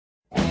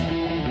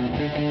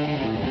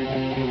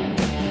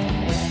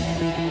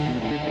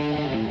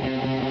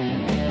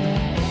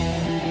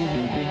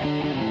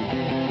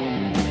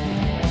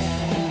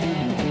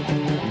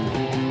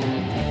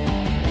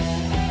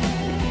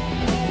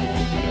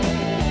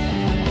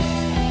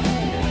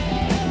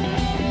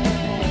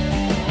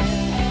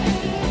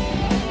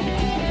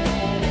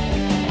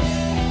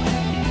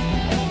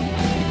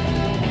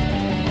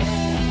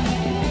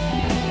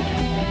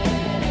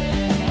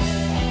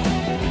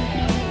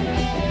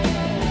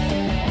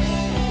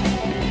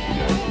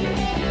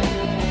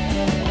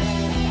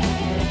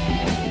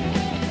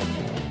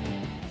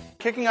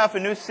kicking off a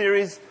new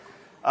series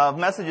of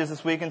messages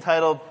this week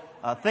entitled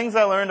Things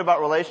I Learned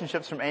About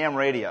Relationships from AM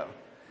Radio.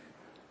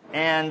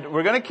 And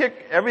we're going to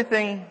kick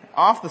everything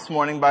off this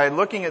morning by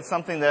looking at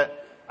something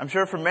that I'm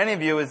sure for many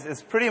of you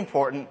is pretty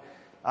important.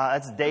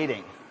 That's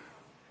dating.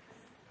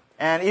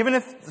 And even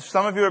if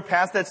some of you are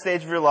past that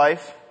stage of your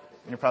life,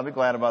 and you're probably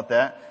glad about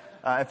that,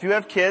 if you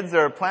have kids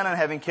or plan on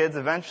having kids,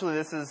 eventually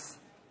this is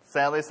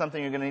sadly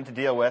something you're going to need to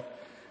deal with.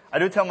 I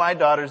do tell my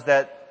daughters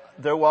that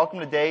they're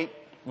welcome to date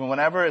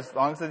whenever, as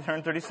long as they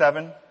turn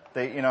 37.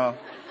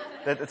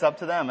 That it's up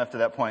to them after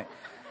that point.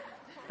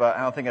 But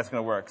I don't think that's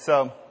going to work.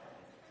 So,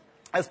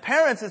 as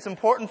parents, it's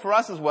important for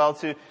us as well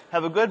to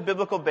have a good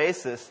biblical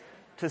basis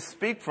to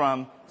speak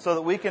from so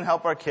that we can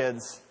help our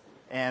kids.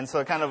 And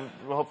so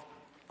so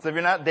if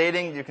you're not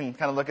dating, you can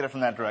kind of look at it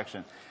from that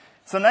direction.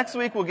 So next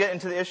week we'll get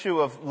into the issue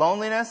of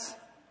loneliness.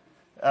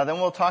 Then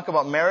we'll talk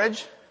about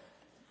marriage.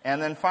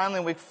 And then finally,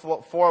 week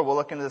 4, we'll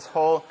look into this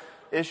whole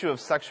issue of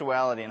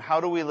sexuality and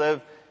how do we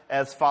live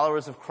as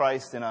followers of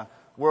Christ in a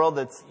world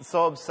that's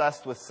so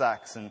obsessed with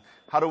sex, and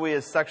how do we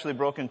as sexually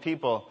broken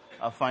people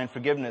find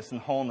forgiveness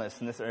and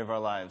wholeness in this area of our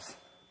lives.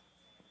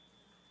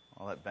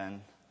 I'll let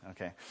Ben.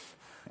 Okay.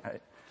 All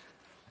right.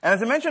 And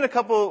as I mentioned a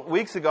couple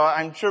weeks ago,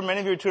 I'm sure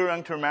many of you are too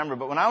young to remember,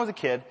 but when I was a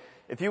kid,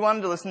 if you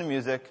wanted to listen to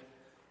music,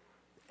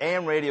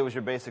 AM radio was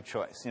your basic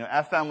choice.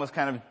 FM was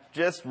kind of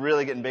just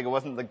really getting big. It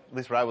wasn't, at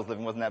least where I was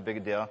living, wasn't that big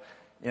a deal.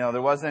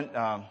 There wasn't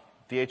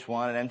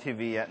VH1 and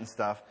MTV yet and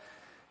stuff.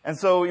 And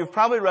so you've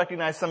probably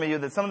recognized, some of you,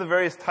 that some of the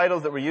various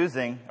titles that we're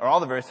using, or all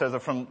the various titles, are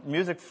from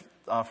music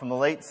from the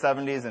late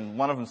 70s, and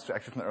one of them is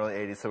actually from the early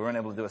 80s, so we weren't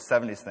able to do a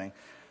 70s thing.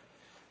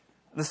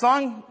 The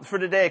song for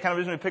today, kind of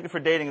originally picked it for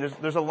dating,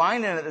 there's a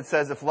line in it that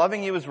says, "If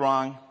loving you is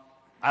wrong,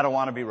 I don't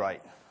want to be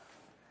right."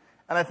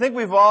 And I think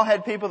we've all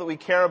had people that we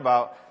care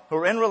about who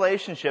are in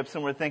relationships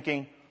and we're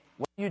thinking,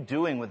 what are you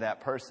doing with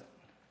that person?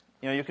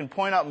 You can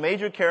point out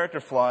major character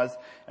flaws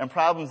and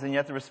problems, and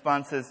yet the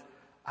response is,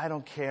 I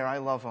don't care, I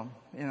love them,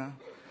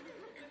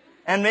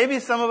 And maybe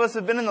some of us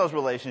have been in those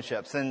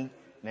relationships, and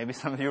maybe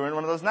some of you are in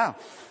one of those now.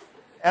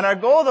 And our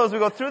goal, though, as we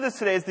go through this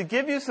today, is to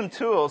give you some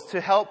tools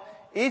to help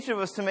each of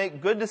us to make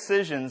good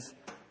decisions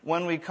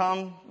when it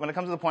comes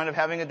to the point of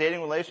having a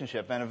dating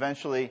relationship and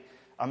eventually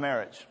a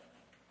marriage.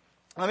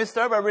 Let me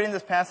start by reading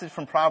this passage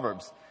from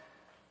Proverbs,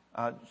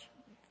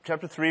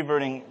 chapter 3,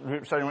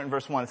 starting in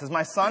verse 1. It says,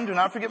 "My son, do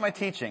not forget my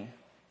teaching,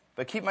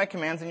 but keep my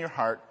commands in your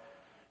heart,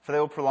 for they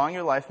will prolong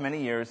your life many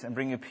years and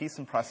bring you peace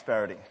and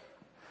prosperity.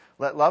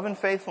 Let love and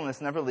faithfulness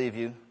never leave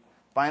you.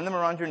 Bind them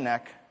around your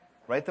neck.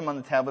 Write them on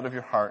the tablet of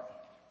your heart.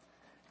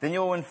 Then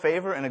you will win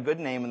favor and a good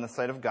name in the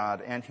sight of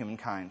God and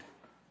humankind.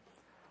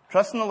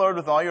 Trust in the Lord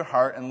with all your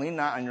heart and lean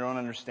not on your own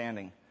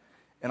understanding.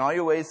 In all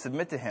your ways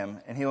submit to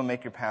him, and he will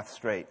make your path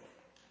straight.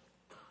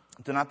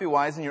 Do not be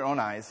wise in your own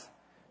eyes.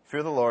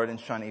 Fear the Lord and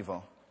shun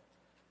evil.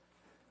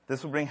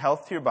 This will bring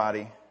health to your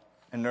body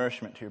and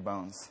nourishment to your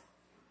bones."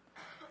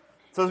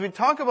 So as we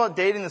talk about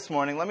dating this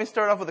morning, let me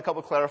start off with a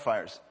couple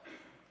clarifiers.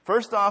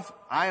 First off,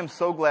 I am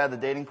so glad the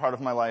dating part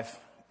of my life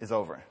is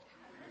over.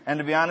 And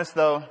to be honest,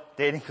 though,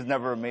 dating was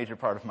never a major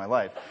part of my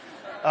life.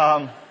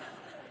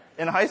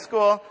 In high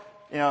school,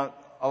 a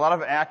lot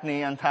of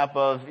acne on top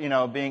of,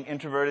 being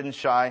introverted and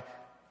shy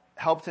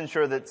helped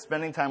ensure that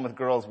spending time with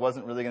girls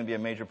wasn't really going to be a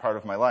major part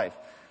of my life.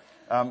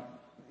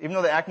 Even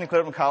though the acne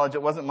cleared up in college,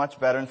 it wasn't much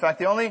better. In fact,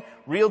 the only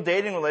real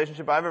dating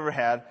relationship I've ever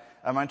had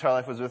my entire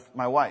life was with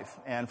my wife.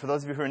 And for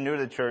those of you who are new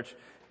to the church,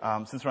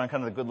 since we're on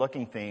kind of the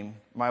good-looking theme,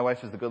 my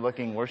wife is the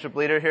good-looking worship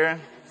leader here.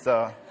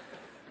 So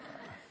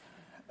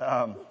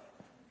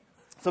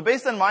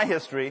based on my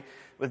history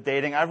with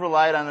dating, I've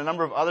relied on a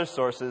number of other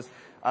sources,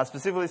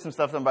 specifically some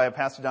stuff done by a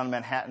pastor down in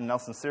Manhattan,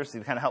 Nelson Searcy,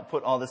 to kind of help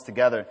put all this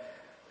together.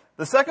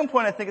 The second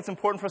point I think it's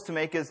important for us to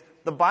make is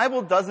the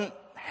Bible doesn't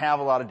have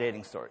a lot of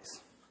dating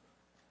stories.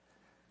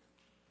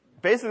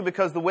 Basically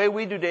because the way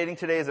we do dating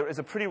today is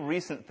a pretty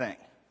recent thing.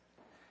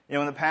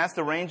 In the past,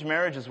 arranged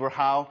marriages were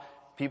how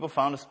people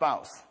found a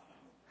spouse.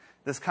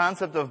 This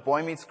concept of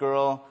boy meets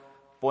girl,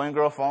 boy and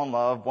girl fall in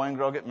love, boy and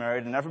girl get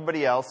married, and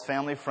everybody else,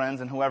 family,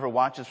 friends, and whoever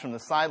watches from the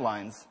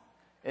sidelines,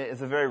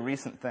 is a very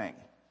recent thing.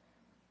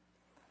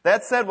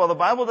 That said, while the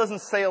Bible doesn't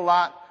say a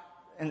lot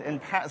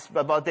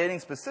about dating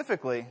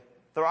specifically,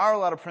 there are a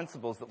lot of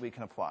principles that we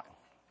can apply.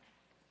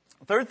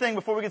 Third thing,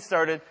 before we get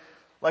started,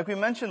 like we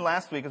mentioned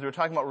last week as we were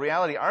talking about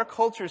reality, our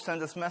culture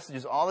sends us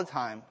messages all the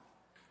time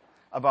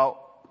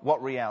about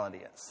what reality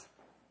is.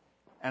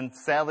 And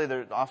sadly,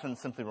 they're often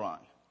simply wrong.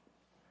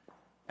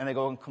 And they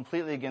go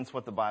completely against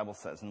what the Bible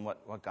says and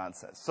what God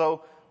says.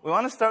 So we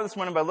want to start this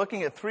morning by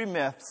looking at 3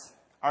 myths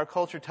our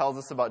culture tells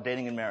us about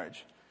dating and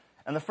marriage.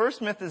 And the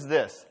first myth is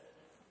this: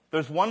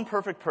 there's one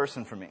perfect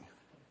person for me.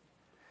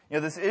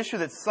 This issue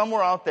that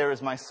somewhere out there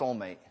is my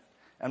soulmate.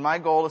 And my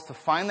goal is to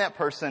find that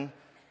person,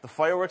 the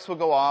fireworks will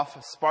go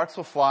off, sparks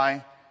will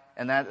fly,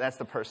 and that's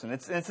the person.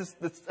 It's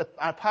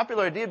a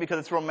popular idea because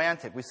it's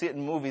romantic. We see it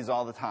in movies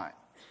all the time.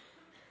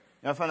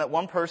 I find that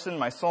one person,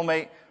 my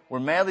soulmate, we're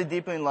madly,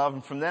 deeply in love,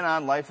 and from then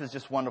on, life is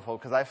just wonderful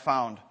because I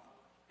found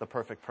the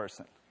perfect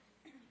person.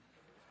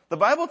 The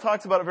Bible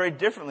talks about it very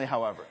differently,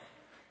 however.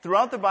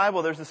 Throughout the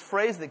Bible, there's this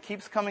phrase that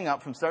keeps coming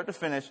up from start to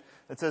finish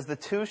that says, the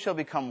two shall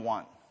become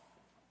one.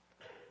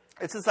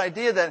 It's this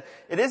idea that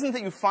it isn't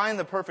that you find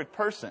the perfect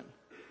person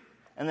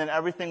and then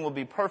everything will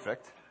be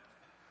perfect.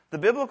 The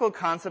biblical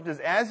concept is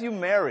as you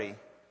marry,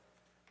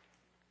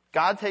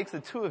 God takes the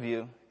two of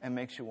you and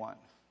makes you one.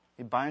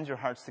 He binds your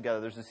hearts together.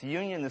 There's this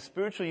union, this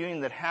spiritual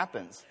union that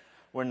happens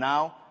where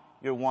now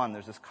you're one.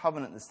 There's this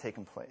covenant that's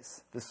taken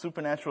place, this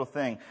supernatural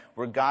thing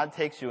where God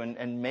takes you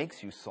and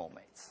makes you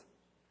soulmates.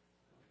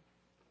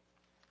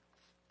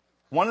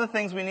 One of the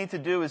things we need to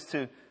do is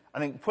to, I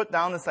think, put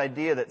down this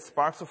idea that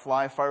sparks will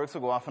fly, fireworks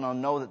will go off, and I'll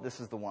know that this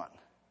is the one.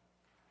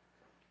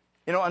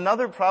 You know,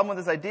 another problem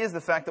with this idea is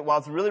the fact that while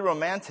it's really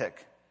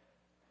romantic,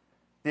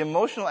 the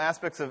emotional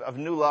aspects of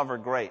new love are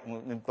great.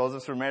 And those of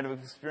us who are married have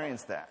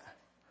experienced that.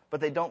 But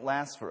they don't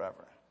last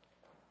forever.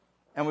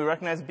 And we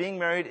recognize being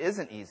married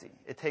isn't easy.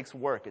 It takes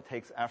work. It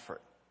takes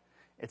effort.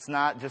 It's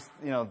not just,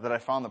 that I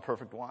found the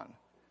perfect one.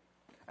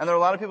 And there are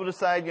a lot of people who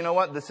decide, you know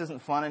what, this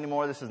isn't fun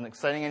anymore. This isn't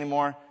exciting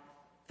anymore.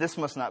 This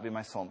must not be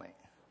my soulmate.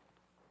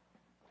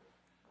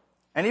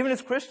 And even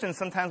as Christians,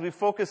 sometimes we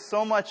focus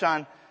so much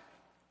on,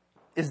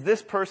 is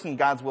this person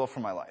God's will for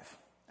my life?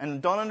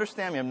 And don't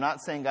understand me, I'm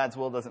not saying God's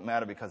will doesn't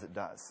matter, because it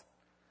does.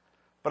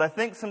 But I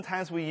think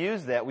sometimes we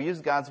use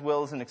God's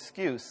will as an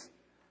excuse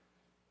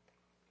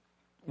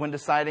when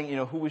deciding,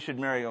 who we should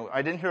marry.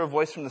 I didn't hear a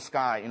voice from the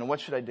sky, what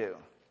should I do?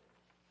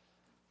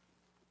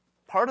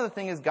 Part of the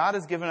thing is God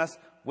has given us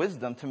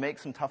wisdom to make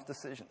some tough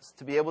decisions,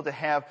 to be able to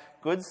have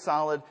good,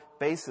 solid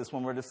basis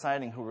when we're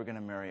deciding who we're going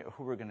to marry or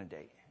who we're going to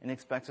date. And He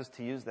expects us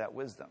to use that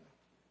wisdom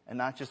and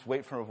not just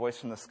wait for a voice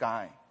from the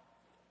sky,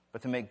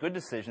 but to make good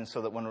decisions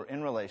so that when we're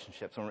in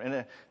relationships, when we're in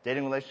a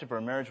dating relationship or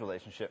a marriage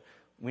relationship,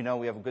 we know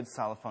we have a good,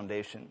 solid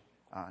foundation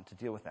to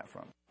deal with that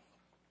from.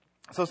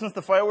 So since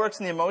the fireworks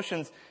and the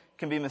emotions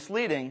can be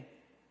misleading,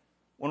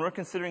 when we're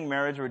considering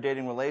marriage or a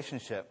dating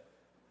relationship,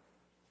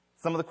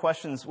 some of the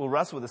questions we'll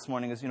wrestle with this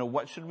morning is,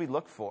 what should we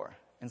look for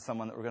in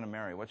someone that we're going to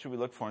marry? What should we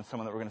look for in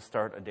someone that we're going to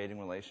start a dating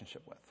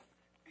relationship with?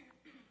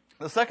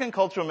 The second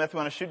cultural myth we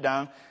want to shoot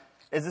down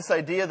is this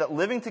idea that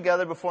living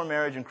together before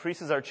marriage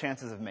increases our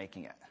chances of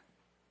making it.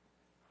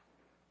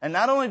 And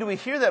not only do we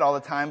hear that all the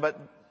time, but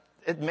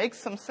it makes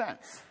some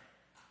sense.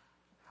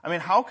 I mean,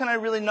 how can I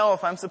really know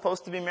if I'm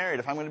supposed to be married,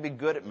 if I'm going to be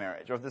good at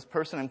marriage, or if this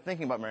person I'm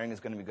thinking about marrying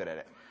is going to be good at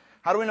it?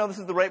 How do we know this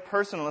is the right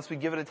person unless we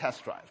give it a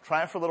test drive?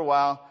 Try it for a little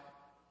while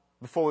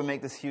before we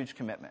make this huge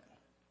commitment.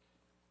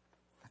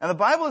 And the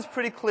Bible is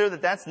pretty clear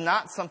that that's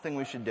not something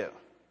we should do.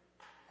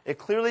 It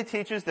clearly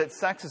teaches that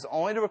sex is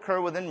only to occur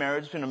within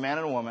marriage between a man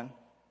and a woman.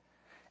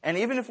 And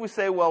even if we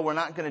say, well, we're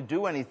not going to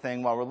do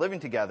anything while we're living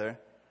together,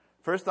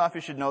 first off,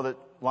 you should know that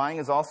lying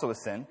is also a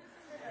sin.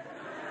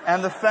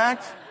 And the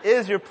fact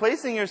is, you're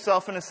placing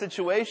yourself in a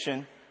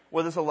situation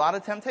where there's a lot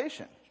of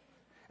temptation.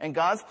 And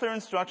God's clear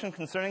instruction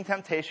concerning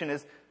temptation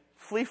is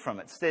flee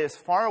from it. Stay as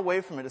far away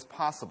from it as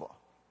possible.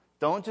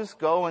 Don't just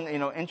go and,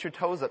 inch your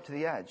toes up to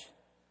the edge.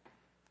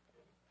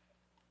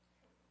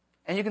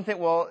 And you can think,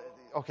 well,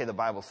 okay, the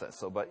Bible says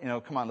so, but,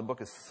 come on, the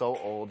book is so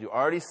old. You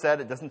already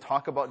said it doesn't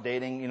talk about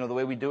dating, the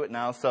way we do it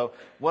now. So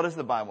what does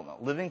the Bible know?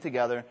 Living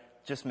together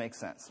just makes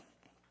sense.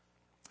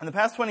 In the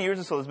past 20 years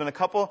or so, there's been a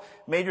couple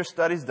major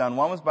studies done.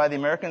 One was by the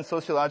American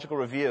Sociological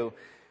Review,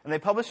 and they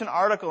published an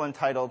article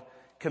entitled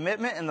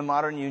Commitment in the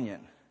Modern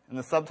Union. And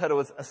the subtitle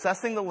was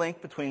Assessing the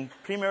Link Between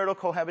Premarital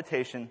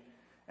Cohabitation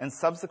and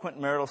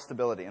Subsequent Marital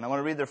Stability. And I want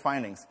to read their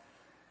findings.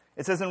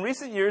 It says, in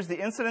recent years,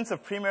 the incidence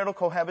of premarital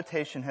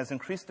cohabitation has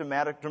increased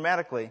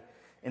dramatically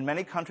in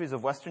many countries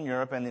of Western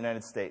Europe and the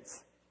United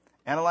States.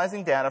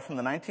 Analyzing data from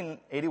the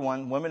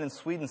 1981 Women in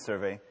Sweden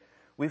survey,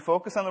 we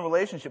focus on the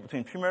relationship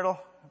between premarital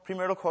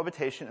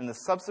cohabitation and the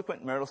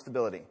subsequent marital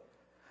stability.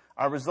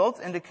 Our results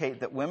indicate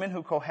that women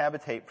who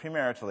cohabitate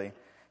premaritally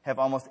have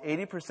almost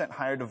 80%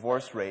 higher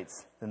divorce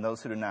rates than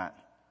those who do not.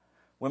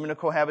 Women who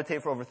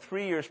cohabitate for over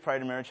 3 years prior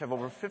to marriage have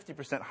over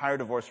 50% higher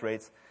divorce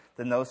rates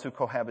than those who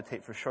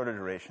cohabitate for shorter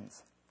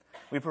durations.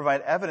 We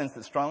provide evidence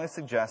that strongly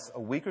suggests a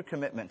weaker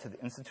commitment to the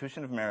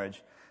institution of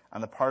marriage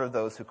on the part of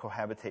those who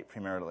cohabitate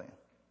premaritally.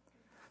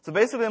 So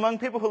basically, among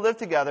people who live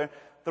together,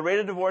 the rate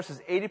of divorce is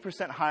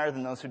 80% higher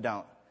than those who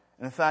don't.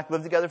 And in fact,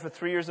 live together for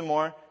 3 years or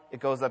more, it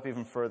goes up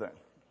even further.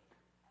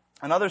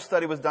 Another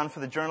study was done for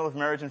the Journal of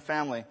Marriage and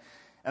Family,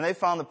 and they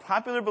found the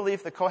popular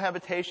belief that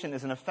cohabitation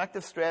is an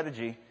effective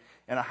strategy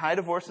in a high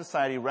divorce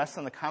society rests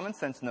on the common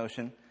sense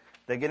notion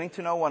that getting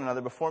to know one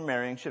another before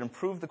marrying should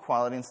improve the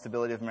quality and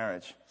stability of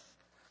marriage.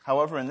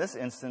 However, in this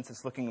instance,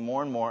 it's looking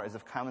more and more as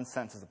if common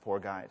sense is a poor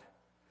guide.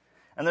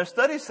 And their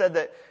studies said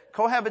that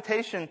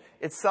cohabitation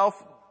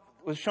itself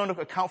was shown to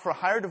account for a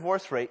higher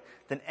divorce rate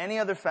than any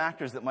other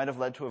factors that might have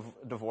led to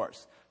a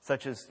divorce,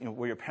 such as,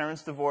 were your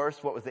parents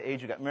divorced, what was the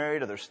age you got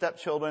married, are there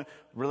stepchildren,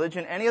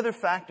 religion, any other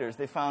factors.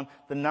 They found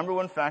the number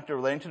one factor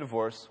relating to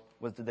divorce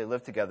was did they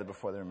live together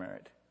before they were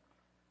married.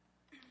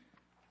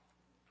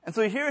 And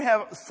so here you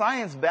have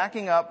science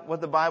backing up what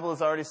the Bible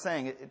is already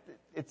saying.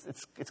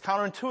 It's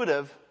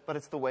counterintuitive, but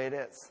it's the way it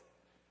is.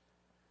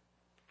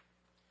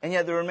 And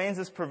yet there remains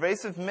this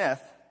pervasive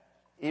myth,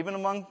 even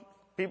among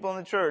people in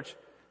the church,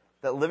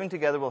 that living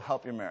together will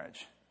help your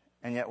marriage.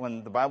 And yet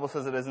when the Bible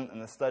says it isn't,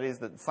 and the studies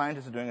that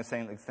scientists are doing are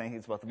saying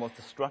it's about the most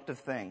destructive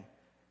thing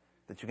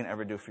that you can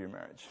ever do for your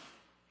marriage.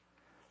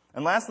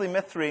 And lastly,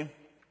 myth 3,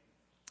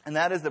 and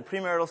that is that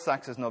premarital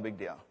sex is no big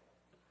deal.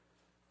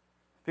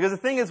 Because the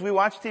thing is, we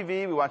watch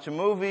TV, we watch a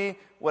movie,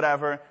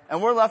 whatever,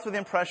 and we're left with the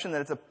impression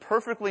that it's a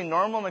perfectly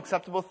normal and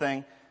acceptable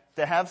thing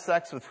to have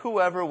sex with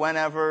whoever,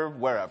 whenever,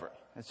 wherever.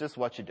 It's just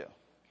what you do.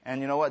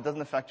 And you know what? It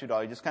doesn't affect you at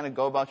all. You just kind of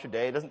go about your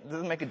day. It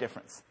doesn't make a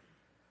difference.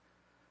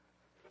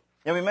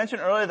 And we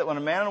mentioned earlier that when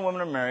a man and a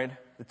woman are married,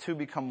 the two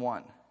become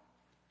one.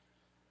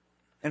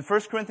 In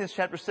 1 Corinthians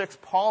chapter 6,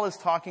 Paul is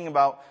talking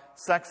about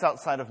sex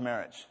outside of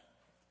marriage.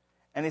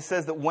 And he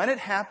says that when it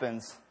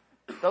happens,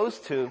 those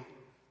two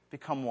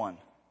become one.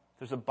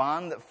 There's a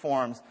bond that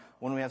forms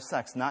when we have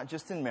sex, not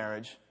just in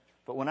marriage,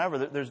 but whenever.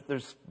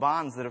 There's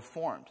bonds that have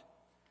formed.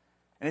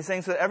 And he's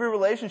saying so that every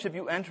relationship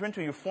you enter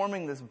into, you're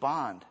forming this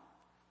bond.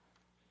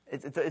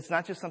 It's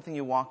not just something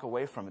you walk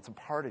away from. It's a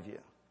part of you.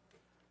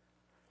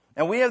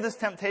 And we have this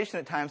temptation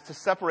at times to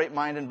separate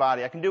mind and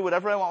body. I can do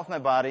whatever I want with my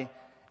body,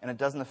 and it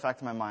doesn't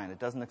affect my mind. It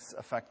doesn't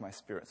affect my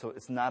spirit. So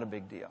it's not a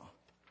big deal.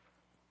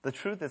 The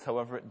truth is,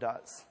 however, it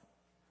does.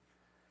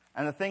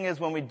 And the thing is,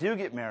 when we do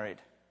get married,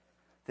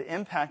 the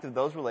impact of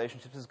those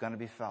relationships is going to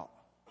be felt.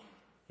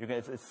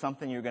 It's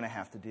something you're going to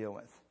have to deal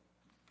with.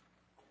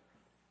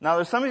 Now,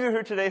 there's some of you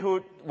here today who,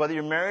 whether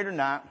you're married or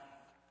not,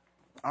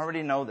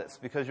 already know this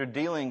because you're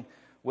dealing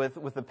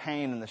with the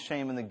pain and the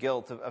shame and the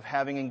guilt of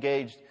having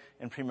engaged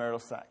in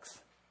premarital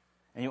sex.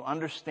 And you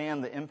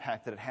understand the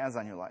impact that it has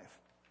on your life.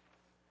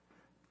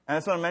 And I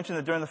just want to mention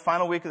that during the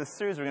final week of the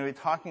series, we're going to be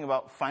talking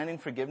about finding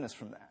forgiveness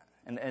from that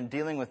and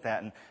dealing with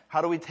that. And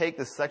how do we take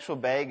this sexual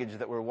baggage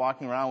that we're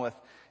walking around with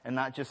and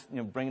not just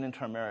bring it into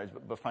our marriage,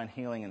 but find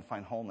healing and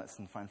find wholeness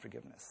and find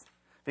forgiveness.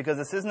 Because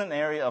this isn't an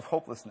area of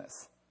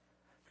hopelessness.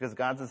 Because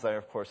God's desire,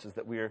 of course, is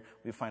that we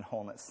find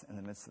wholeness in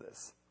the midst of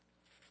this.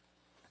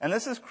 And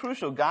this is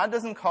crucial. God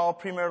doesn't call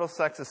premarital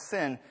sex a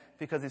sin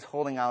because he's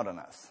holding out on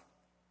us.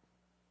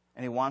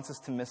 And he wants us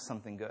to miss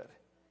something good.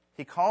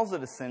 He calls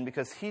it a sin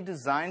because he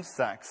designed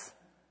sex,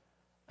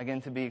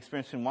 again, to be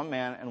experienced between one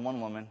man and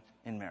one woman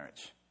in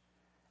marriage.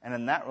 And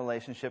in that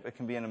relationship, it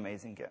can be an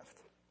amazing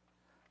gift.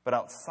 But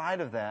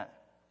outside of that,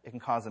 it can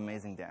cause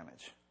amazing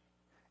damage.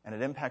 And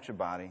it impacts your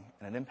body,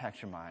 and it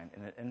impacts your mind,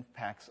 and it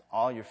impacts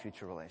all your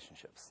future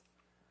relationships.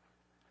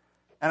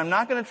 And I'm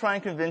not going to try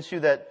and convince you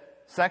that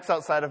sex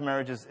outside of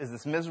marriage is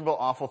this miserable,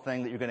 awful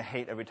thing that you're going to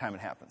hate every time it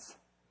happens.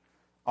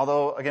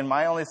 Although, again,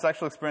 my only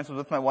sexual experience was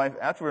with my wife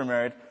after we were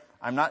married,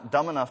 I'm not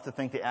dumb enough to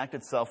think the act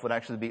itself would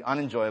actually be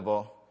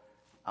unenjoyable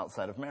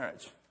outside of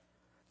marriage.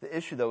 The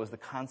issue, though, is the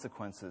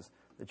consequences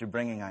that you're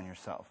bringing on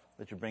yourself,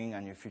 that you're bringing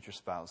on your future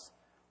spouse,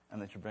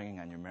 and that you're bringing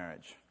on your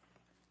marriage.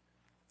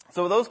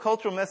 So with those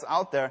cultural myths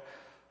out there,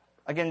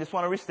 again, just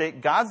want to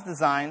restate, God's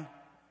design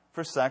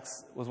for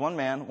sex was one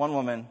man, one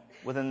woman,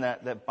 within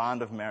that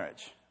bond of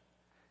marriage.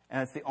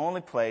 And it's the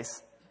only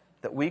place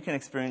that we can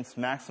experience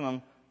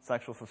maximum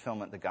sexual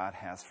fulfillment that God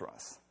has for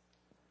us.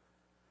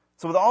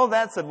 So with all of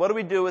that said, what do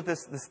we do with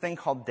this thing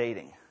called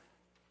dating?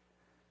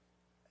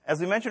 As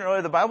we mentioned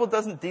earlier, the Bible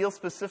doesn't deal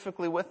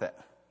specifically with it.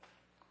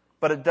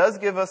 But it does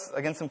give us,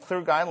 again, some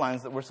clear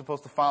guidelines that we're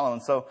supposed to follow.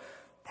 And so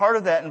part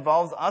of that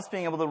involves us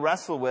being able to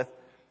wrestle with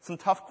some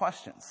tough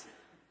questions.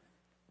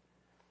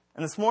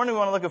 And this morning we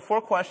want to look at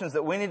 4 questions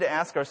that we need to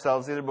ask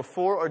ourselves either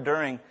before or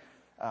during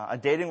a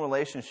dating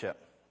relationship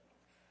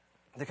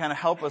to kind of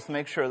help us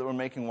make sure that we're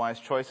making wise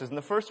choices. And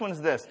the first one is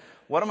this: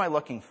 what am I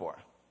looking for?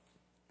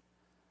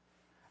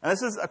 And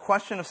this is a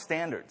question of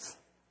standards.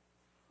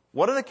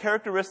 What are the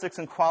characteristics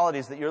and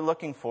qualities that you're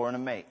looking for in a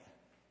mate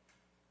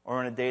or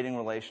in a dating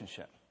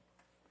relationship?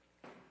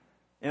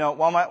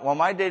 While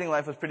my dating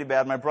life was pretty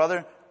bad, my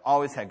brother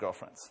always had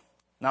girlfriends.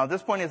 Now, at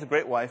this point, he has a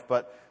great wife,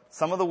 but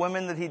some of the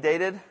women that he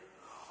dated,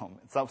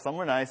 some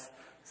were nice,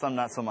 some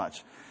not so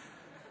much.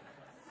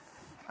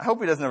 I hope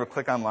he doesn't ever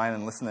click online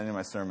and listen to any of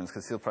my sermons,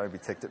 because he'll probably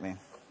be ticked at me.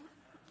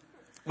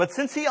 But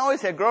since he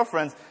always had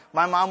girlfriends,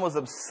 my mom was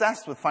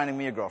obsessed with finding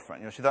me a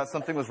girlfriend. She thought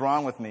something was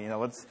wrong with me.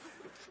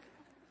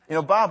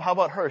 Bob, how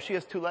about her? She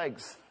has 2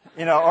 legs.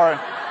 Or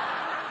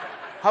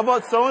how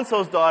about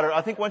so-and-so's daughter?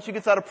 I think once she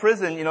gets out of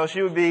prison,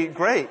 she would be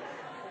great.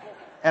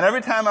 And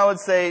every time I would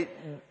say,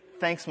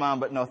 thanks, Mom,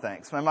 but no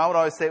thanks, my mom would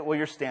always say, well,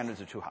 your standards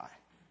are too high.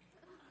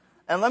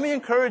 And let me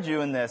encourage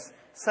you in this.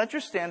 Set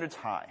your standards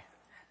high.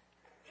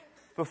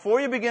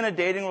 Before you begin a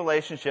dating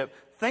relationship,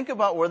 think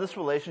about where this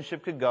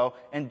relationship could go,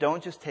 and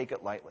don't just take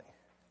it lightly.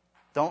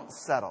 Don't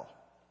settle.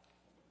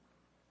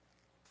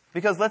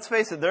 Because let's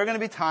face it, there are going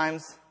to be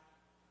times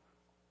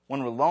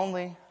when we're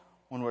lonely,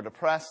 when we're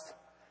depressed,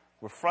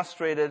 we're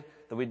frustrated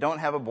that we don't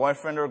have a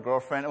boyfriend or a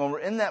girlfriend. And when we're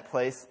in that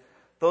place,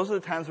 those are the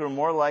times we're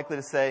more likely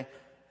to say,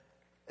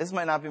 this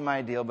might not be my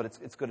ideal, but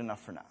it's good enough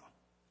for now.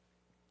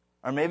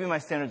 Or maybe my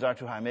standards are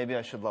too high. Maybe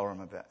I should lower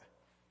them a bit.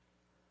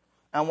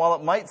 And while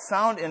it might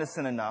sound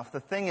innocent enough,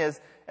 the thing is,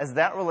 as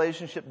that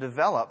relationship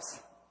develops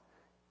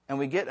and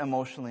we get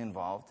emotionally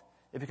involved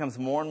it becomes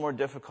more and more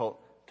difficult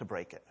to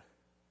break it,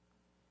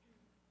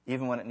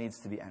 even when it needs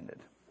to be ended.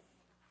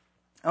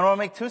 And I want to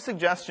make two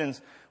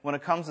suggestions when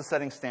it comes to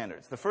setting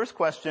standards. The first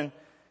question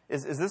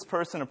is this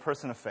person a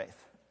person of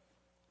faith?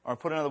 Or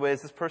put another way,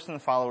 is this person a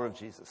follower of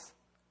Jesus?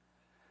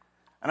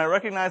 And I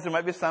recognize there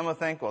might be some who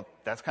think, well,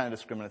 that's kind of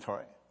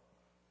discriminatory.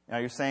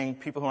 You're saying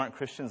people who aren't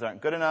Christians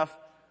aren't good enough?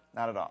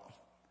 Not at all.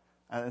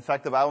 And in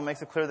fact, the Bible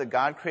makes it clear that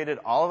God created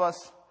all of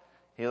us.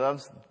 He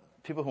loves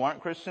people who aren't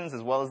Christians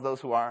as well as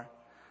those who are.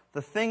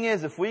 The thing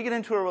is, if we get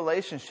into a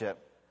relationship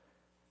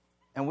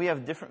and we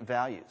have different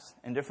values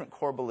and different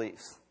core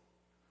beliefs,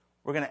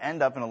 we're going to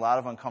end up in a lot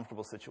of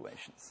uncomfortable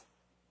situations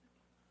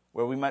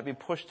where we might be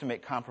pushed to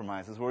make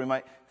compromises, where we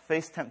might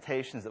face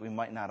temptations that we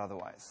might not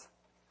otherwise.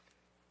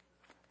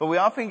 But we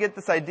often get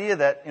this idea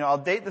that, I'll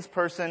date this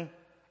person,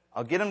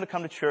 I'll get them to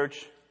come to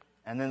church,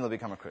 and then they'll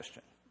become a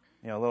Christian.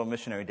 A little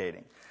missionary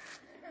dating.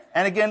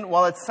 And again,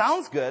 while it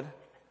sounds good,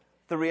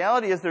 the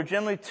reality is there are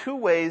generally two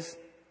ways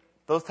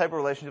those type of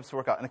relationships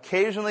work out. And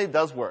occasionally it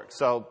does work.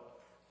 So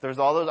there's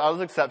all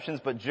those exceptions,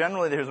 but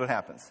generally here's what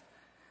happens.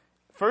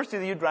 First,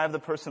 either you drive the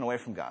person away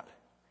from God.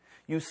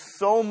 You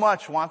so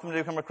much want them to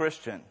become a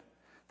Christian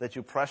that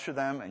you pressure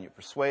them and you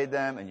persuade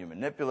them and you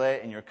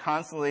manipulate and you're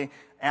constantly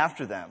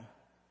after them.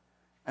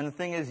 And the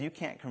thing is, you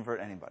can't convert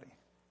anybody.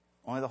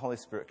 Only the Holy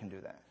Spirit can do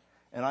that.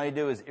 And all you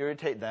do is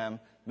irritate them,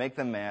 make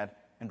them mad,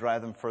 and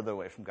drive them further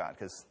away from God,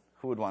 because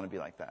who would want to be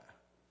like that?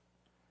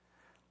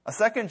 A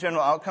second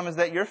general outcome is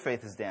that your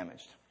faith is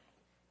damaged.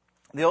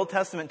 The Old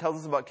Testament tells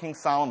us about King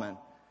Solomon.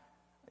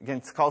 Again,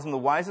 it calls him the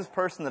wisest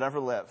person that ever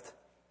lived.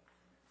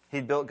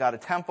 He'd built God a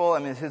temple.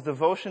 His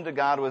devotion to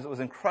God was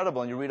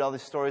incredible, and you read all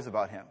these stories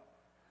about him.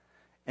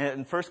 And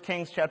in 1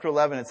 Kings chapter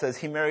 11, it says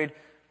he married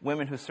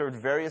women who served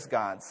various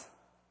gods,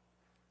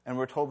 and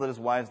we're told that his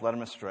wives led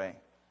him astray,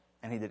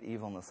 and he did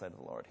evil in the sight of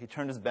the Lord. He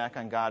turned his back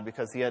on God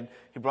because he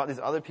brought these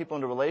other people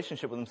into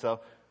relationship with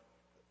himself,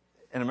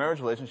 in a marriage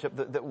relationship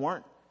that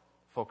weren't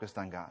focused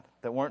on God,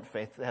 that weren't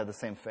faith, that had the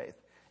same faith,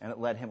 and it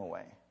led him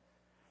away.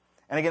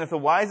 And again, if the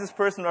wisest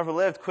person who ever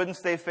lived couldn't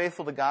stay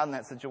faithful to God in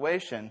that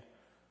situation,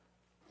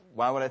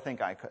 why would I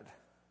think I could?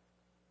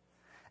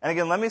 And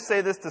again, let me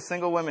say this to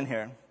single women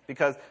here,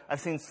 because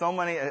I've seen so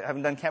many,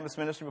 having done campus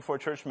ministry before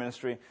church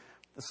ministry,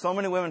 so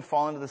many women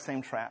fall into the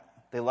same trap.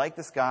 They like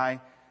this guy.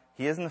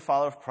 He isn't a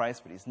follower of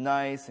Christ, but he's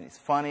nice and he's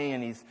funny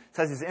and he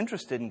says he's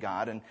interested in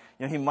God, and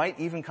he might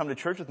even come to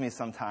church with me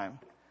sometime.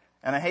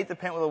 And I hate to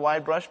paint with a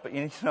wide brush, but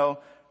you need to know,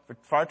 for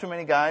far too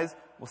many guys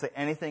will say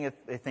anything if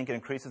they think it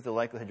increases the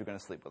likelihood you're going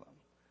to sleep with them.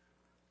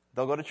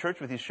 They'll go to church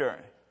with you, sure,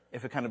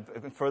 if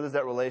it furthers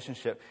that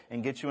relationship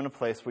and gets you in a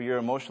place where you're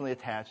emotionally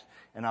attached,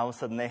 and all of a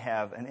sudden they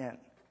have an in.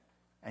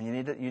 And you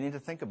need to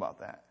think about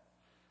that.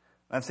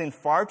 I've seen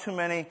far too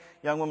many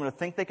young women who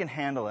think they can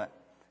handle it,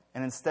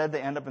 and instead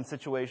they end up in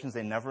situations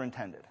they never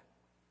intended.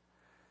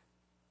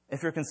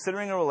 If you're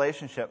considering a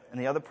relationship and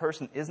the other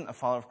person isn't a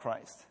follower of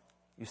Christ,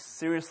 you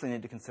seriously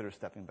need to consider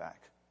stepping back.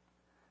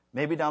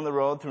 Maybe down the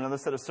road, through another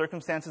set of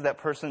circumstances, that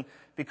person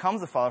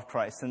becomes a follower of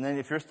Christ. And then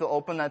if you're still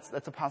open,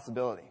 that's a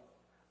possibility.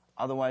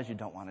 Otherwise, you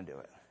don't want to do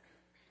it.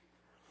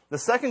 The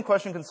second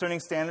question concerning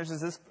standards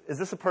is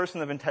this a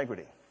person of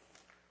integrity?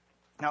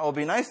 Now, it will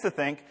be nice to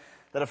think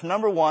that if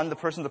number one, the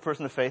person's a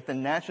person of faith,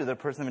 then naturally they're a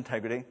person of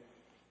integrity.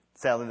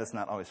 Sadly, that's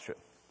not always true.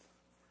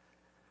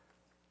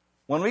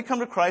 When we come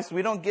to Christ,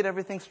 we don't get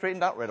everything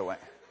straightened out right away.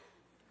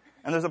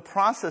 And there's a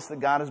process that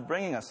God is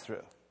bringing us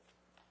through.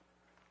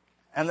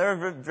 And there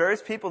are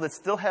various people that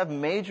still have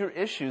major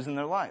issues in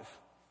their life.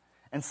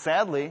 And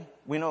sadly,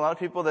 we know a lot of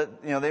people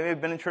that, they may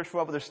have been in church for a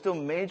while, but there's still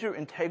major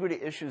integrity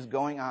issues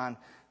going on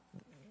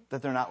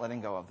that they're not letting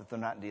go of, that they're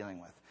not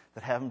dealing with,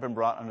 that haven't been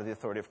brought under the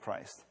authority of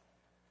Christ.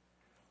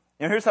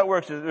 Here's how it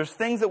works. There's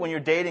things that when you're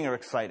dating are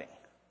exciting,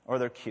 or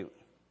they're cute.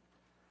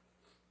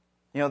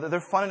 They're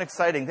fun and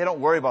exciting. They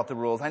don't worry about the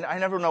rules. I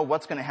never know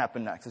what's going to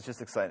happen next. It's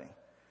just exciting.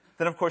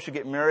 Then, of course, you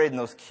get married, and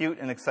those cute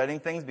and exciting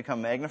things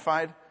become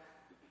magnified.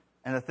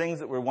 And the things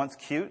that were once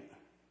cute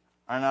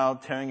are now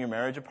tearing your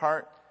marriage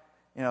apart.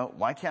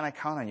 Why can't I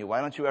count on you?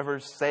 Why don't you ever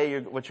say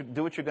what you're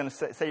going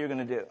to say you're going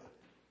to do?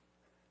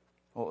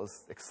 Well, it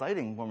was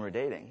exciting when we were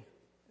dating.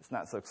 It's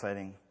not so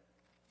exciting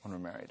when we're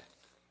married.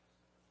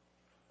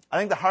 I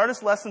think the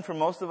hardest lesson for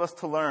most of us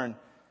to learn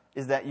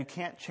is that you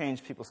can't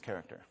change people's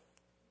character.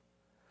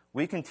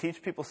 We can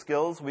teach people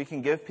skills, we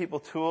can give people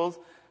tools,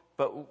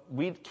 but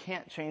we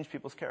can't change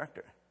people's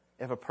character.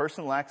 If a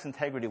person lacks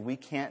integrity, we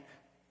can't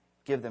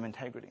give them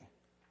integrity.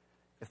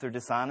 If they're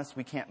dishonest,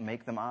 we can't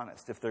make them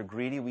honest. If they're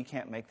greedy, we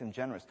can't make them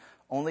generous.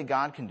 Only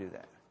God can do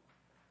that.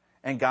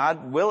 And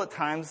God will at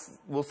times,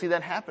 we'll see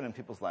that happen in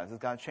people's lives as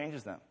God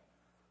changes them,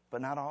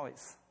 but not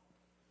always.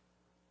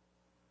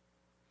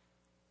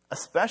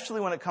 Especially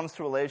when it comes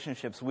to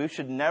relationships, we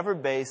should never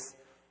base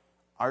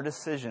our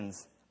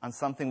decisions on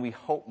something we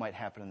hope might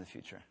happen in the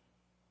future.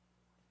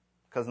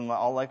 Because in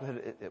all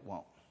likelihood, it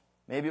won't.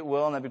 Maybe it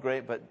will, and that'd be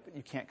great, but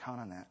you can't count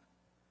on that.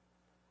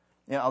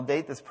 I'll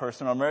date this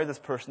person, I'll marry this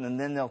person, and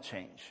then they'll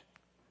change.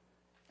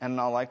 And in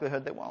all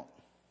likelihood, they won't.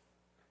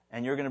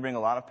 And you're going to bring a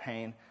lot of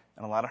pain and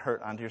and a lot of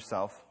hurt onto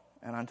yourself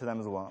and onto them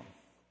as well.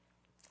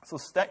 So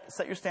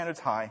set your standards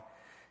high,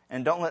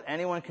 and don't let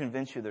anyone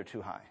convince you they're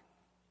too high.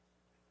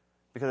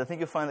 Because I think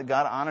you'll find that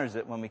God honors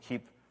it when we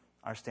keep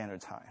our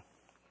standards high.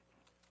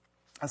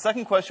 A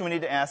second question we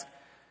need to ask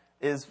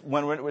is,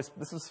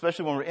 this is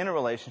especially when we're in a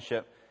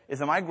relationship,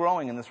 is, am I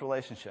growing in this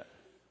relationship?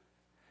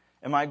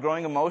 Am I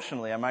growing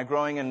emotionally? Am I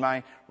growing in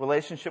my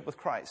relationship with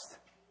Christ?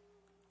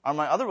 Are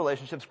my other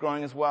relationships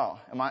growing as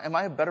well? Am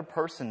I a better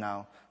person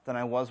now than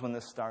I was when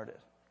this started?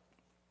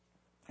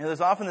 You know,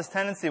 there's often this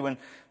tendency when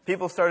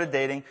people started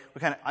dating,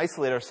 we kind of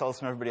isolate ourselves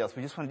from everybody else.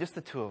 We just want just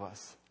the two of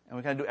us. And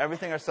we kind of do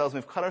everything ourselves.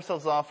 We've cut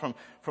ourselves off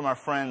from our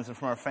friends and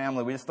from our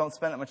family. We just don't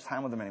spend that much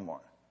time with them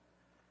anymore.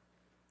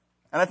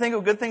 And I think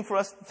a good thing for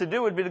us to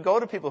do would be to go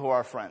to people who are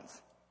our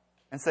friends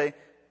and say,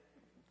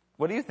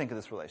 what do you think of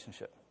this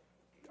relationship?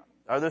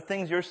 Are there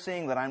things you're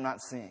seeing that I'm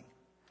not seeing?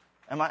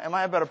 Am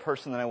I a better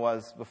person than I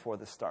was before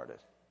this started?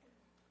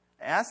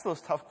 Ask those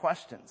tough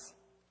questions.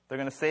 They're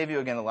going to save you,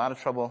 again, a lot of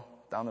trouble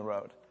down the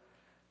road.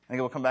 I think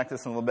we'll come back to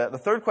this in a little bit. The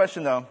third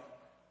question, though,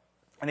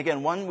 and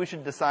again, one we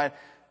should decide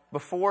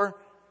before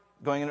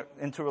going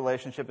into a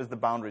relationship, is the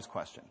boundaries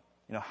question.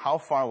 You know, how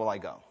far will I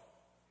go?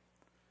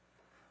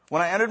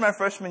 When I entered my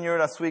freshman year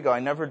at Oswego, I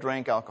never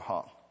drank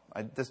alcohol.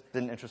 This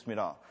didn't interest me at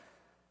all.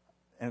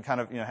 And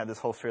kind of, had this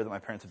whole fear that my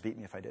parents would beat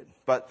me if I did.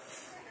 But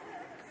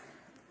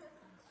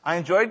I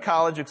enjoyed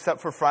college except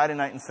for Friday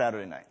night and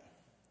Saturday night.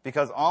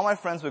 Because all my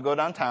friends would go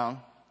downtown,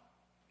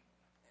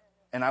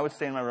 and I would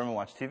stay in my room and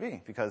watch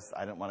TV because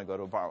I didn't want to go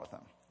to a bar with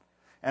them.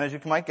 And as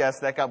you might guess,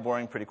 that got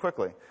boring pretty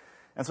quickly.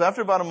 And so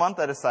after about a month,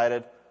 I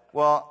decided,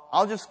 well,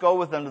 I'll just go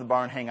with them to the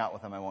bar and hang out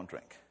with them. I won't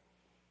drink.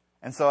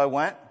 And so I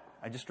went.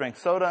 I just drank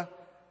soda,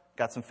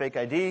 got some fake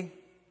ID.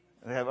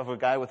 They have a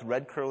guy with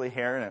red curly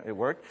hair, and it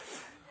worked.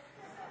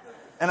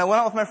 And I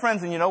went out with my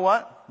friends, and you know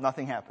what?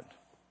 Nothing happened.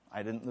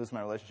 I didn't lose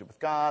my relationship with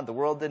God. The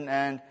world didn't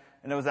end.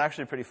 And it was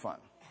actually pretty fun.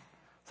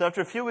 So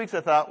after a few weeks,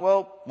 I thought,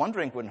 well, one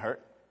drink wouldn't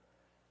hurt.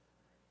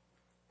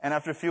 And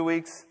after a few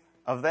weeks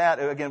of that,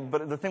 again,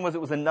 but the thing was,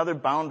 it was another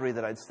boundary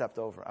that I'd stepped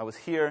over. I was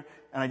here,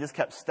 and I just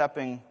kept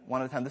stepping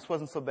one at a time. This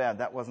wasn't so bad.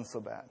 That wasn't so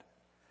bad.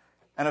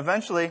 And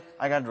eventually,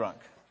 I got drunk.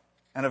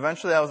 And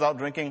eventually, I was out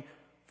drinking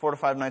 4 to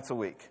 5 nights a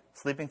week,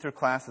 sleeping through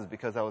classes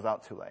because I was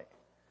out too late.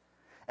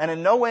 And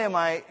in no way am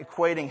I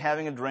equating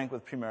having a drink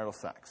with premarital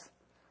sex.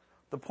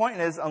 The point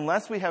is,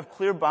 unless we have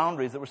clear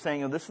boundaries that we're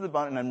saying, this is the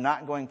boundary, and I'm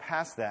not going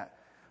past that,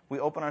 we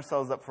open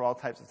ourselves up for all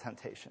types of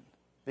temptation.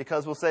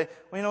 Because we'll say,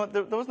 well, you know what,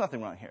 there was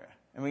nothing wrong here.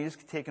 And we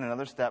just take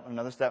another step, and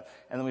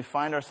then we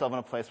find ourselves in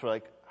a place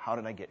where, how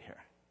did I get here?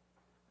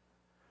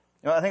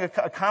 I think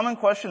a common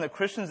question that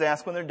Christians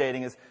ask when they're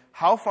dating is,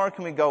 how far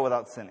can we go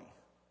without sinning?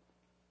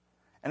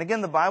 And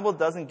again, the Bible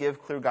doesn't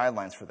give clear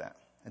guidelines for that.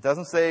 It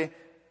doesn't say,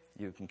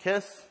 you can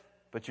kiss,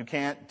 but you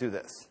can't do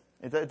this.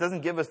 It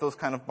doesn't give us those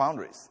kind of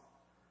boundaries.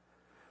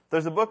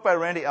 There's a book by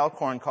Randy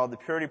Alcorn called The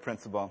Purity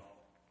Principle.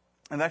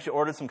 I've actually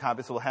ordered some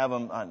copies, so we'll have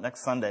them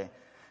next Sunday.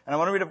 And I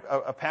want to read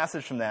a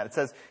passage from that. It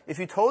says, if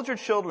you told your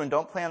children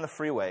don't play on the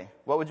freeway,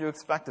 what would you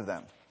expect of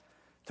them?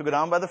 To go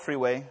down by the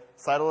freeway,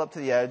 sidle up to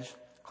the edge,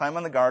 climb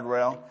on the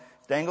guardrail,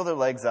 dangle their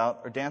legs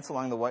out, or dance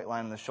along the white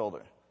line on the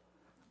shoulder?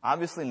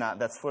 Obviously not.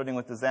 That's flirting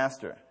with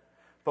disaster.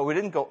 But we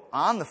didn't go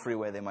on the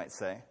freeway, they might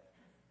say.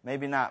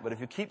 Maybe not. But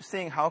if you keep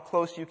seeing how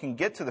close you can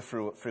get to the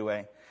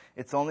freeway,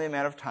 it's only a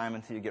matter of time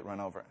until you get run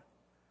over.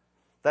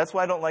 That's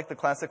why I don't like the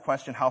classic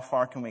question, how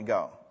far can we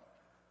go?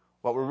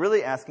 What we're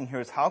really asking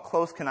here is, how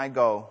close can I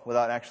go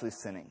without actually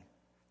sinning?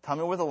 Tell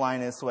me where the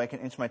line is so I can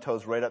inch my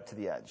toes right up to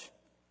the edge.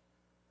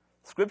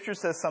 Scripture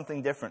says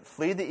something different.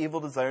 Flee the evil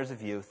desires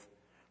of youth.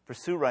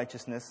 Pursue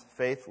righteousness,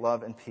 faith,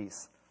 love, and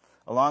peace,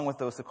 along with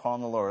those who call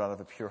on the Lord out of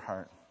a pure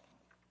heart.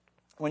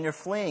 When you're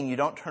fleeing, you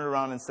don't turn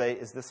around and say,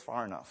 is this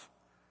far enough?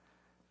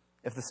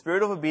 If the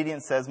spirit of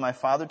obedience says, my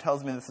Father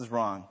tells me this is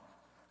wrong,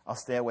 I'll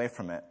stay away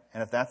from it.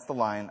 And if that's the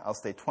line, I'll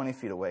stay 20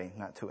 feet away,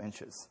 not 2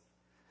 inches.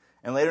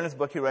 And later in his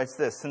book, he writes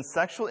this, since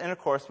sexual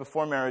intercourse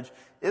before marriage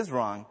is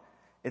wrong,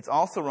 it's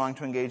also wrong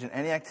to engage in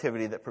any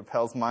activity that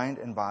propels mind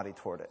and body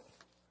toward it.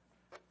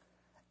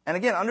 And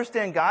again,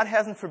 understand God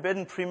hasn't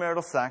forbidden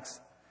premarital sex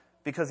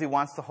because he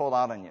wants to hold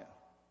out on you.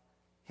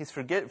 He's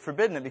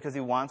forbidden it because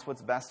he wants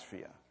what's best for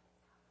you.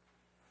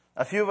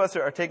 A few of us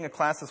are taking a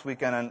class this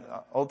weekend on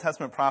Old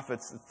Testament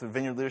prophets. It's the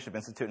Vineyard Leadership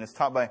Institute, and it's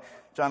taught by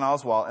John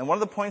Oswald. And one of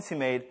the points he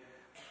made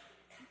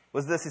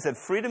was this. He said,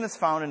 freedom is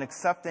found in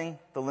accepting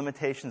the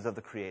limitations of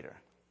the Creator.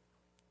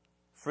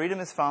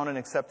 Freedom is found in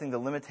accepting the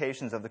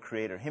limitations of the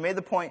Creator. He made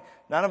the point,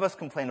 none of us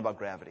complain about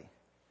gravity.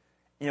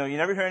 You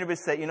never hear anybody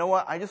say, you know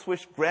what, I just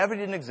wish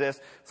gravity didn't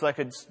exist so I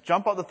could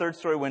jump out the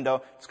 3rd-story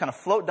window, just kind of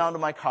float down to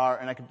my car,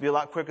 and I could be a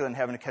lot quicker than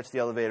having to catch the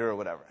elevator or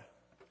whatever.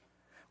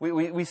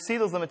 We see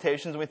those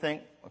limitations and we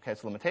think, okay,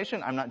 it's a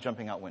limitation, I'm not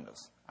jumping out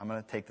windows. I'm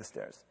going to take the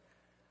stairs.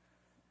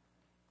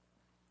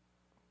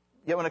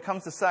 Yet when it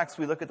comes to sex,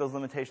 we look at those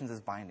limitations as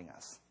binding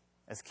us,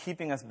 as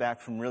keeping us back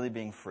from really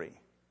being free.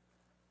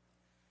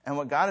 And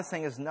what God is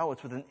saying is, no,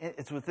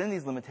 it's within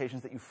these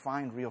limitations that you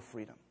find real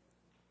freedom.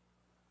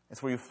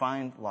 It's where you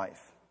find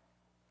life.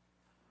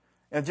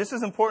 Just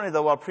as importantly,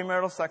 though, while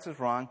premarital sex is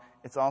wrong,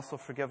 it's also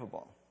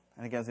forgivable.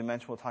 And again, as I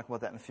mentioned, we'll talk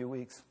about that in a few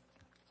weeks.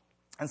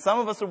 And some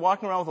of us are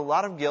walking around with a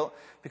lot of guilt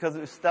because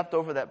we've stepped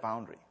over that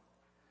boundary.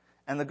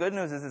 And the good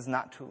news is it's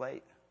not too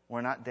late.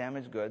 We're not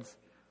damaged goods.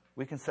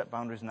 We can set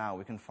boundaries now.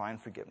 We can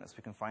find forgiveness.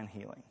 We can find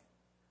healing.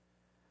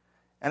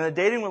 And in a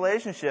dating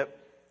relationship,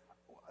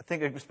 I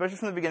think, especially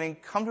from the beginning,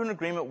 come to an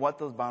agreement what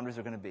those boundaries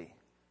are going to be.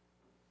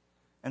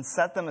 And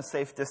set them a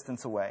safe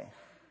distance away.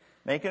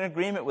 Make an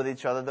agreement with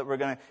each other that we're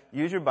going to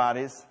use your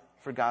bodies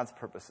for God's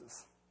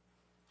purposes.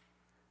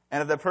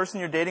 And if the person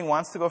you're dating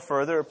wants to go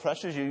further or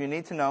pressures you, you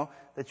need to know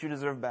that you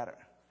deserve better.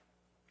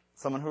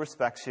 Someone who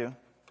respects you,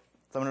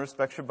 someone who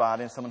respects your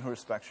body, and someone who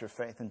respects your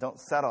faith. And don't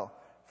settle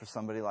for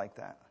somebody like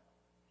that.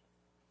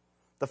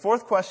 The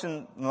fourth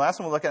question, and the last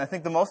one we'll look at, I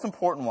think the most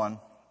important one,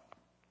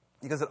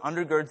 because it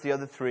undergirds the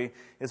other three,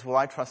 is will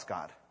I trust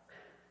God?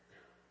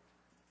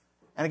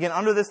 And again,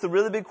 under this, the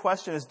really big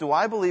question is, do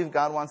I believe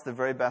God wants the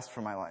very best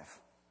for my life?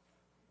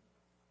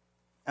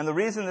 And the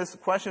reason this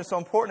question is so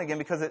important, again,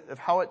 because of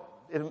how it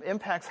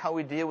impacts how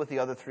we deal with the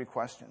other three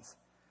questions.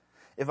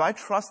 If I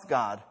trust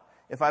God,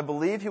 if I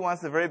believe He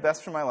wants the very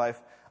best for my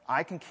life,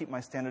 I can keep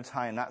my standards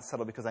high and not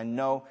settle because I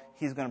know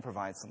He's going to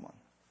provide someone.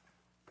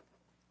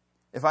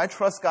 If I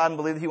trust God and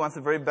believe that He wants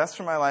the very best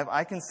for my life,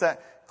 I can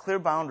set clear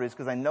boundaries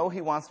because I know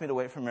He wants me to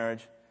wait for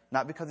marriage,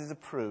 not because He's a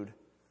prude,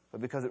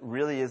 but because it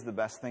really is the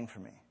best thing for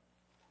me.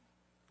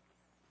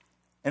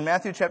 In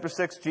Matthew chapter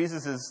 6,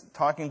 Jesus is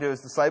talking to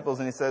His disciples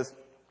and He says,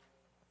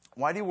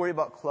 "Why do you worry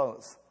about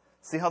clothes?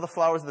 See how the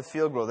flowers of the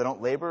field grow. They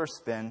don't labor or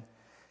spin.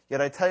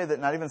 Yet I tell you that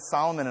not even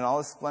Solomon in all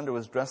his splendor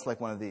was dressed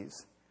like one of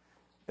these.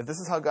 If this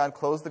is how God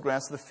clothes the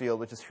grass of the field,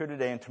 which is here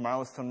today and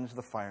tomorrow is thrown into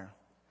the fire,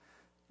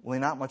 will He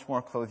not much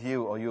more clothe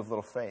you, O you of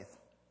little faith?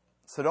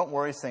 So don't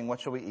worry, saying, what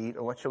shall we eat,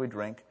 or what shall we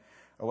drink,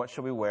 or what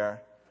shall we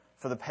wear?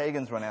 For the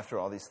pagans run after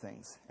all these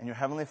things, and your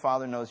heavenly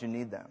Father knows you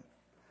need them.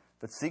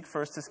 But seek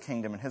first His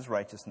kingdom and His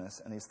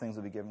righteousness, and these things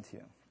will be given to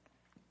you."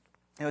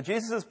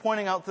 Jesus is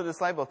pointing out to the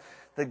disciples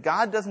that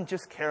God doesn't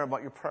just care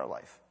about your prayer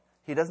life.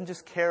 He doesn't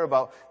just care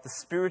about the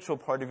spiritual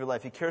part of your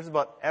life. He cares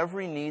about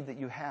every need that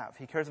you have.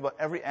 He cares about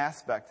every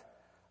aspect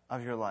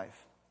of your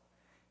life.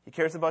 He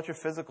cares about your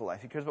physical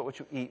life. He cares about what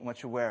you eat and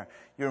what you wear,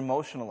 your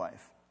emotional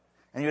life.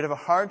 And you'd have a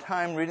hard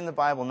time reading the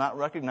Bible not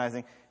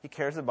recognizing He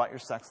cares about your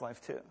sex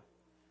life too.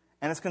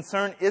 And His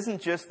concern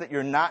isn't just that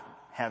you're not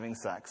having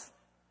sex.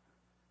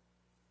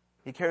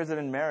 He cares that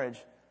in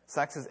marriage,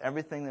 sex is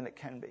everything that it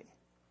can be.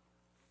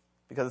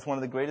 Because it's one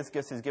of the greatest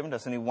gifts He's given to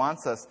us, and He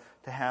wants us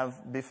to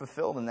be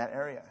fulfilled in that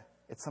area.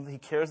 It's something He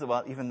cares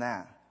about, even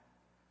that.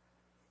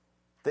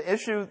 The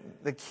issue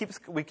that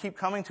we keep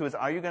coming to is,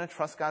 are you going to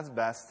trust God's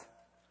best,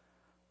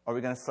 or are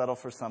we going to settle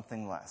for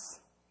something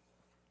less?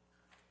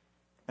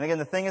 And again,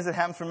 the thing is, it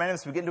happens for many of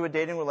us. We get into a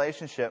dating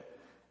relationship,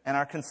 and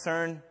our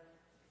concern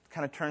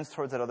kind of turns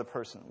towards that other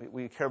person.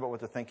 We care about what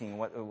they're thinking,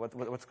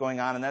 what's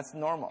going on, and that's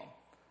normal.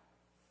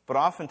 But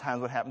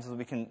oftentimes what happens is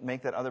we can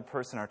make that other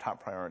person our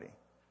top priority.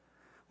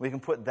 We can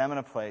put them in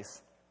a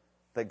place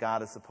that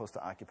God is supposed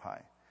to occupy.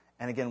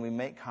 And again, we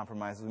make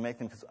compromises. We make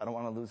them because I don't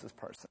want to lose this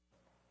person.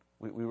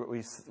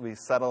 We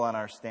settle on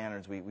our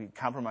standards. We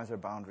compromise our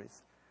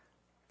boundaries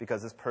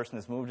because this person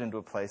has moved into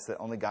a place that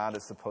only God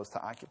is supposed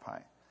to occupy.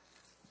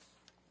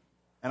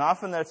 And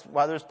often that's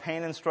why there's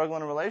pain and struggle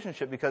in a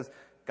relationship, because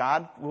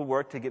God will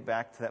work to get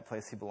back to that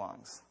place He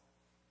belongs.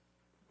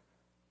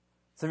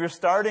 So if you're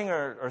starting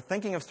or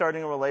thinking of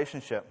starting a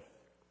relationship,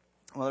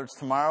 whether it's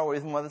tomorrow or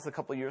even whether it's a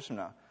couple of years from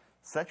now,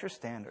 set your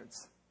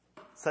standards.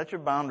 Set your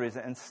boundaries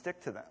and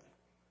stick to them.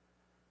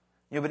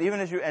 But even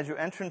as you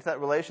enter into that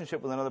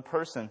relationship with another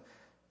person,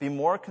 be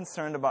more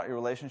concerned about your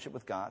relationship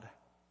with God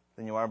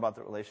than you are about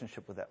the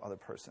relationship with that other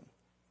person.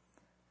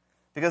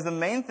 Because the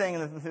main thing,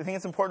 and the thing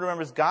that's important to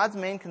remember, is God's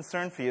main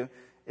concern for you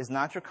is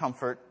not your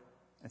comfort,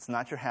 it's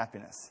not your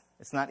happiness,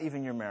 it's not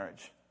even your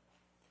marriage.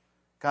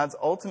 God's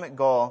ultimate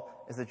goal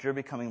is that you're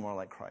becoming more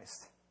like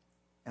Christ.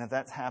 And if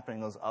that's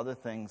happening, those other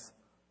things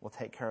will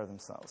take care of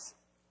themselves.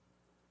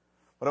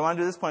 What I want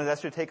to do at this point is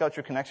ask you to take out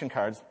your connection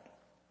cards.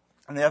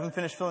 And they haven't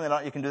finished filling it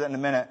out. You can do that in a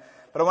minute.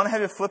 But I want to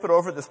have you flip it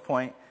over at this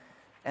point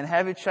and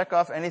have you check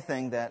off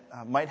anything that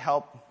might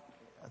help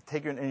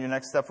take you in your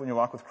next step when you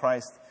walk with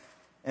Christ.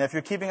 And if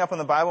you're keeping up on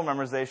the Bible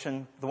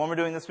memorization, the one we're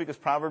doing this week is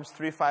Proverbs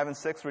 3, 5, and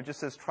 6, where it just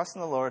says, "Trust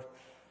in the Lord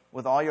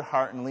with all your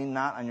heart and lean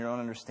not on your own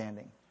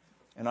understanding.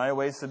 In all your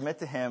ways submit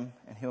to Him,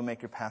 and He will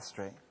make your path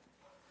straight."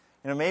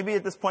 Maybe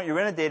at this point you're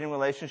in a dating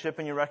relationship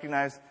and you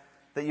recognize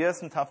that you have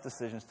some tough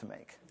decisions to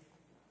make.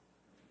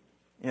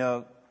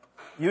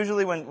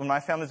 Usually when my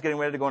family's getting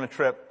ready to go on a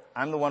trip,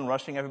 I'm the one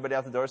rushing everybody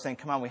out the door saying,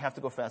 "Come on, we have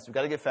to go fast. We've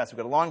got to get fast. We've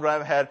got a long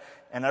drive ahead,"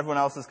 and everyone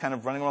else is kind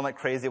of running around like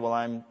crazy while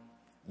I'm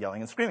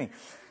yelling and screaming.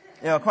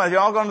 Come on, you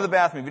all go into the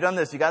bathroom. You've done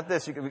this. You got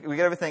this. We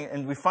get everything.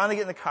 And we finally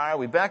get in the car.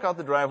 We back out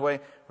the driveway.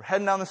 We're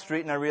heading down the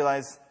street, and I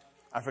realize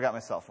I forgot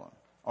my cell phone,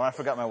 or I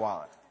forgot my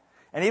wallet.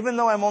 And even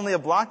though I'm only a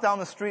block down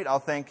the street, I'll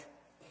think,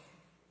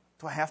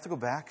 do I have to go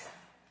back?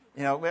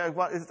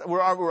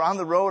 We're on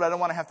the road. I don't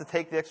want to have to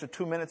take the extra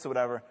 2 minutes or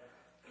whatever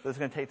that it's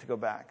going to take to go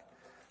back.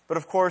 But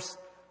of course,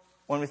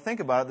 when we think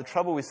about it, the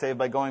trouble we save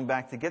by going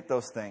back to get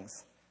those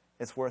things,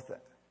 it's worth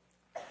it.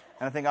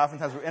 And I think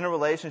oftentimes we're in a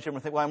relationship and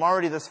we think, well, I'm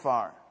already this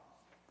far.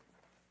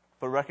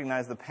 But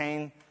recognize the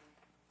pain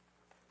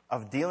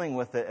of dealing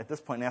with it at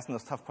this point and asking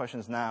those tough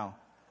questions now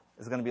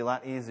is going to be a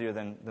lot easier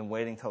than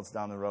waiting till it's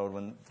down the road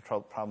when the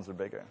problems are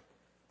bigger.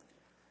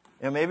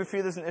 Maybe for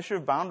you there's an issue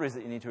of boundaries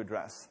that you need to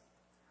address.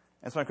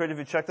 And so I encourage you, if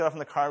you check that off in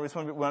the card, we just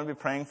want to be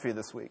praying for you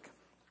this week.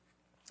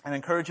 And I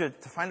encourage you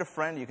to find a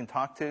friend you can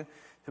talk to,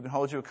 who can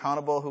hold you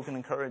accountable, who can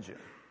encourage you.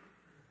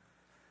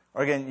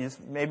 Or again,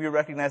 maybe you're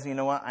recognizing, you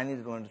know what, I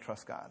need to learn to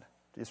trust God.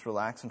 Just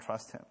relax and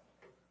trust Him.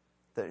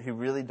 That He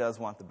really does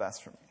want the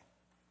best for me.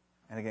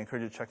 And again, I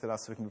encourage you to check that out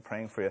so we can be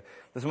praying for you.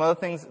 There's some other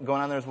things going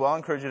on there as well. I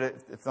encourage you to,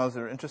 if those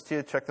are interested to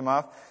you, check them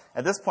off.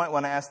 At this point, I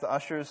want to ask the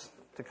ushers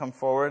to come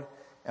forward,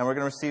 and we're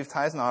going to receive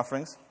tithes and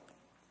offerings.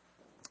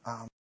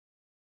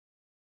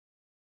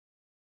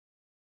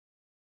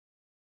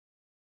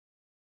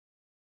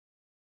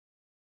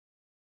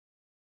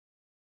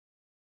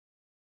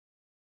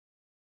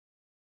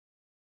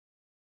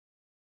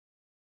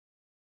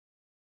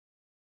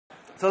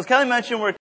 So as Kelly mentioned, we're